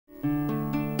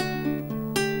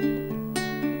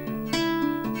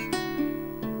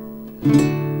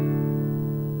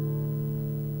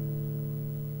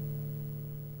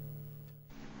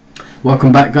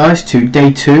Welcome back, guys, to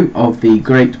day 2 of the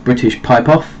Great British Pipe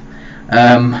Off.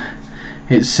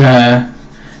 It's early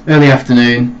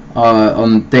afternoon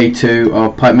on day 2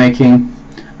 of pipe making,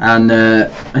 and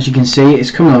as you can see,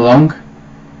 it's coming along.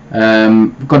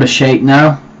 We've got a shape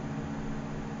now.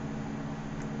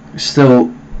 It's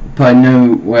still by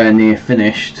nowhere near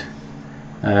finished.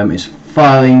 Its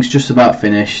filing's just about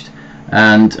finished,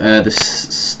 and the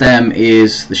stem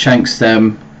is the shank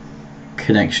stem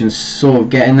connections sort of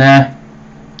getting there.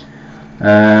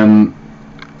 I've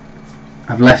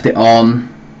left it on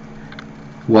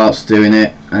whilst doing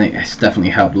it, and it's definitely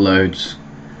helped loads.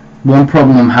 One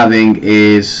problem I'm having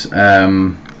is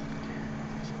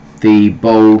the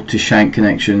bowl to shank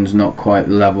connections not quite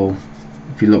level.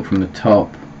 If you look from the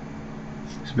top,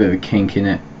 there's a bit of a kink in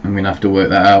it. I'm going to have to work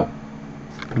that out.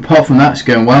 Apart from that, it's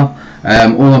going well.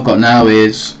 All I've got now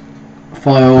is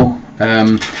file.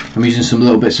 I'm using some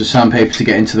little bits of sandpaper to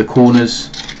get into the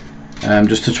corners,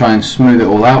 just to try and smooth it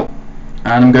all out,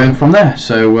 and I'm going from there.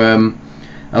 So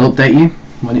I'll update you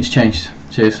when it's changed.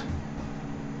 Cheers.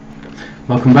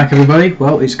 Welcome back, everybody.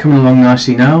 Well, it's coming along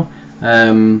nicely now.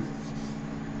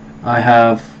 I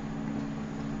have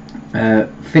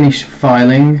finished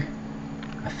filing,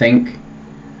 I think,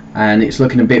 and it's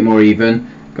looking a bit more even.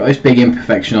 Got this big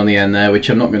imperfection on the end there, which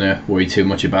I'm not going to worry too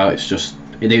much about. It's just,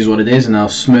 it is what it is, and I'll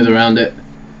smooth around it,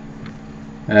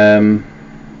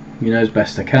 as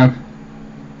best I can.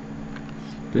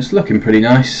 But it's looking pretty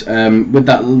nice. With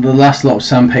that, the last lot of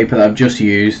sandpaper that I've just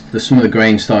used, some of the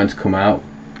grain's starting to come out,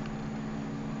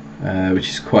 which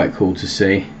is quite cool to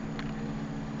see.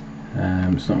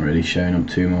 It's not really showing up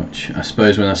too much. I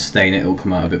suppose when I stain it, it'll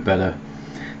come out a bit better.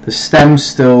 The stem's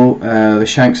still, the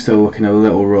shank's still looking a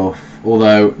little rough,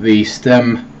 although the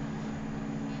stem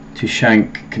to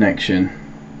shank connection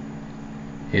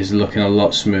is looking a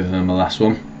lot smoother than the last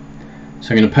one.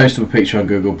 So I'm going to post up a picture on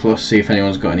Google Plus, see if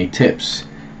anyone's got any tips,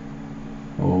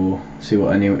 or see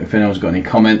what if anyone's got any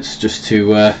comments, just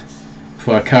to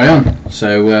before I carry on.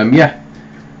 So yeah,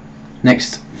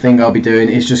 next thing I'll be doing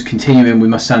is just continuing with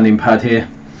my sanding pad here,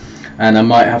 and I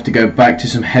might have to go back to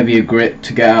some heavier grit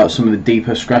to get out some of the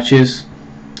deeper scratches,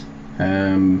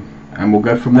 and we'll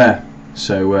go from there.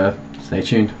 So stay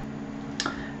tuned.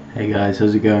 Hey guys,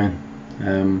 how's it going?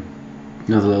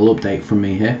 Another little update from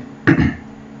me here.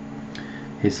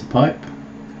 Here's the pipe.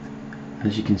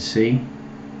 As you can see,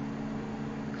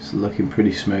 it's looking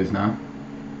pretty smooth now.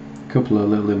 A couple of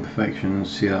little imperfections,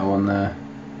 see that one there,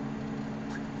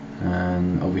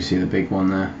 and obviously the big one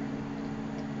there.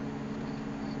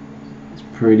 It's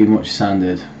pretty much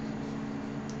sanded.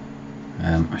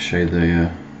 I'll show you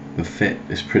the fit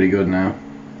is pretty good now.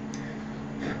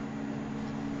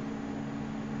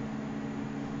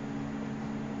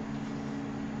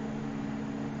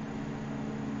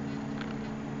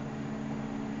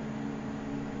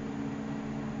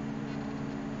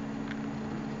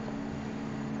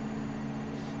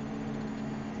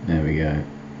 There we go.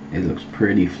 It looks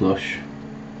pretty flush.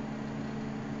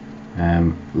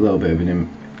 A little bit of an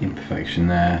imperfection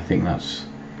there. I think that's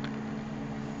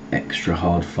extra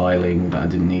hard filing that I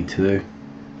didn't need to do.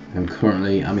 I'm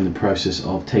in the process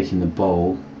of taking the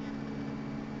bowl,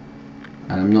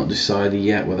 and I'm not decided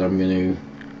yet whether I'm going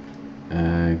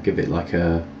to give it like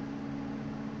a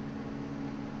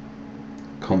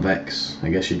convex, I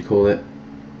guess you'd call it,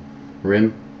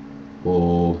 rim,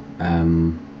 or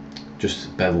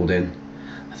just beveled in.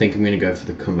 I think I'm going to go for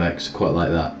the convex. Quite like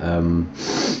that,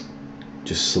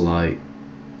 just slight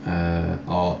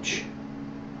arch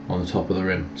on the top of the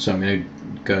rim. So I'm going to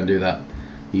go and do that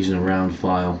using a round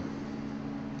file.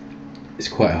 It's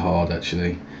quite hard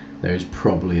actually. There is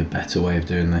probably a better way of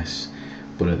doing this,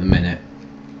 but at the minute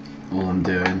all I'm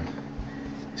doing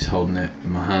is holding it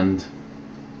in my hand,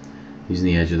 using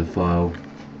the edge of the file,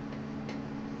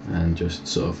 and just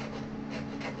sort of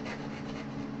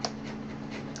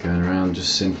going around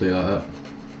just simply like that,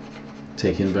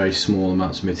 taking very small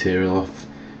amounts of material off,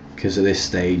 because at this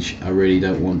stage I really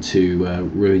don't want to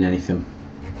ruin anything.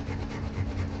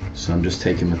 So I'm just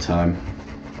taking my time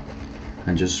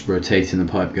and just rotating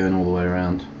the pipe, going all the way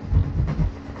around,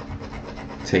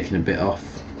 taking a bit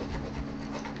off,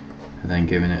 and then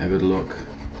giving it a good look,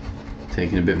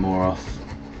 taking a bit more off.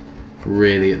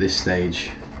 Really at this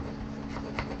stage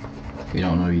you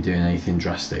don't want to be doing anything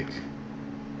drastic.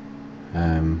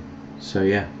 So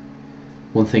yeah,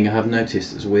 one thing I have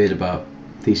noticed that's weird about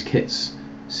these kits,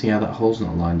 see how that hole's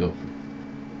not lined up?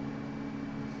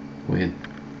 Weird.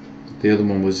 The other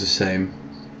one was the same.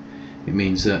 It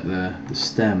means that the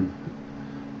stem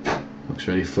Looks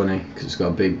really funny because it's got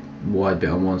a big wide bit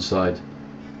on one side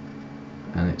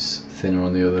and it's thinner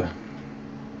on the other.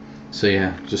 So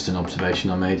yeah, just an observation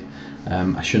I made.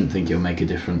 I shouldn't think it'll make a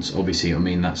difference. Obviously it'll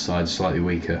mean that side's slightly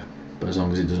weaker, but as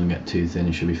long as it doesn't get too thin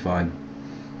it should be fine.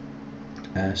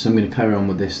 So I'm going to carry on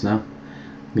with this now.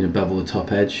 I'm going to bevel the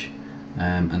top edge,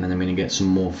 and then I'm going to get some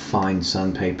more fine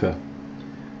sandpaper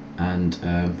and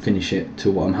finish it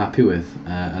to what I'm happy with,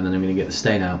 and then I'm going to get the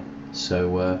stain out.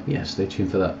 So yeah, stay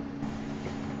tuned for that.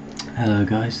 Hello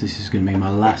guys, this is going to be my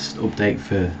last update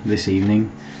for this evening.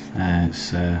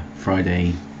 It's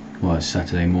Friday, well it's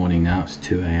Saturday morning now, it's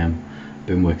 2 AM.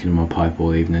 Been working on my pipe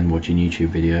all evening, watching YouTube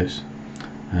videos.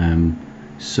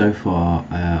 So far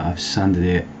I've sanded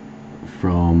it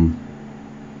from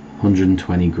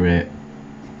 120 grit,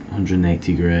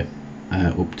 180 grit,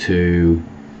 up to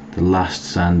the last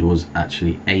sand was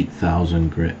actually 8,000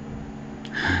 grit.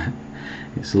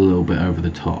 It's a little bit over the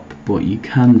top, but you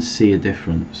can see a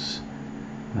difference.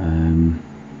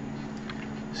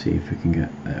 See if we can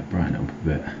get brighten up a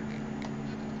bit.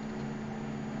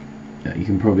 Yeah, you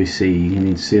can probably see, you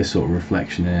can see a sort of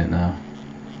reflection in it now.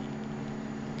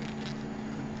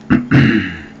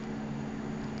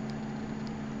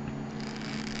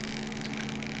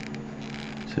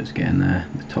 So it's getting there.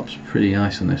 The top's pretty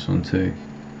nice on this one too.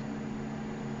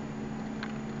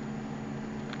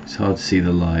 It's hard to see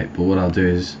the light, but what I'll do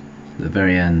is at the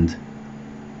very end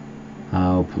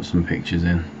I'll put some pictures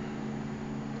in.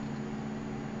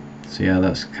 See how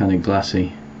that's kind of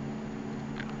glassy.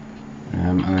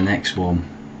 And the next one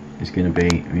is going to be,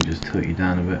 let me just tilt you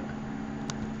down a bit,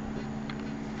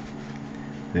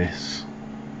 this,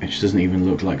 which doesn't even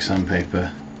look like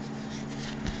sandpaper.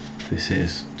 This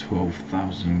is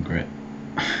 12,000 grit.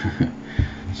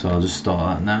 So I'll just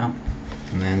start that now,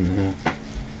 and then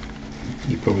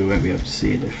you probably won't be able to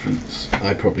see a difference.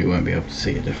 I probably won't be able to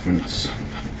see a difference.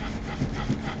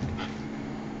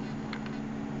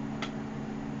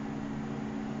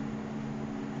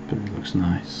 But it looks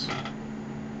nice.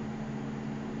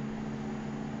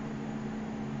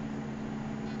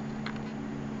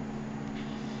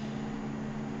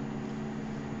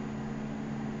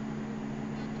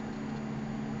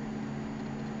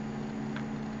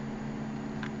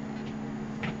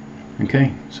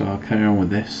 Okay, so I'll carry on with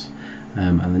this,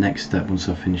 and the next step once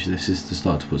I finish this is to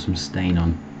start to put some stain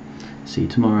on. See you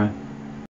tomorrow.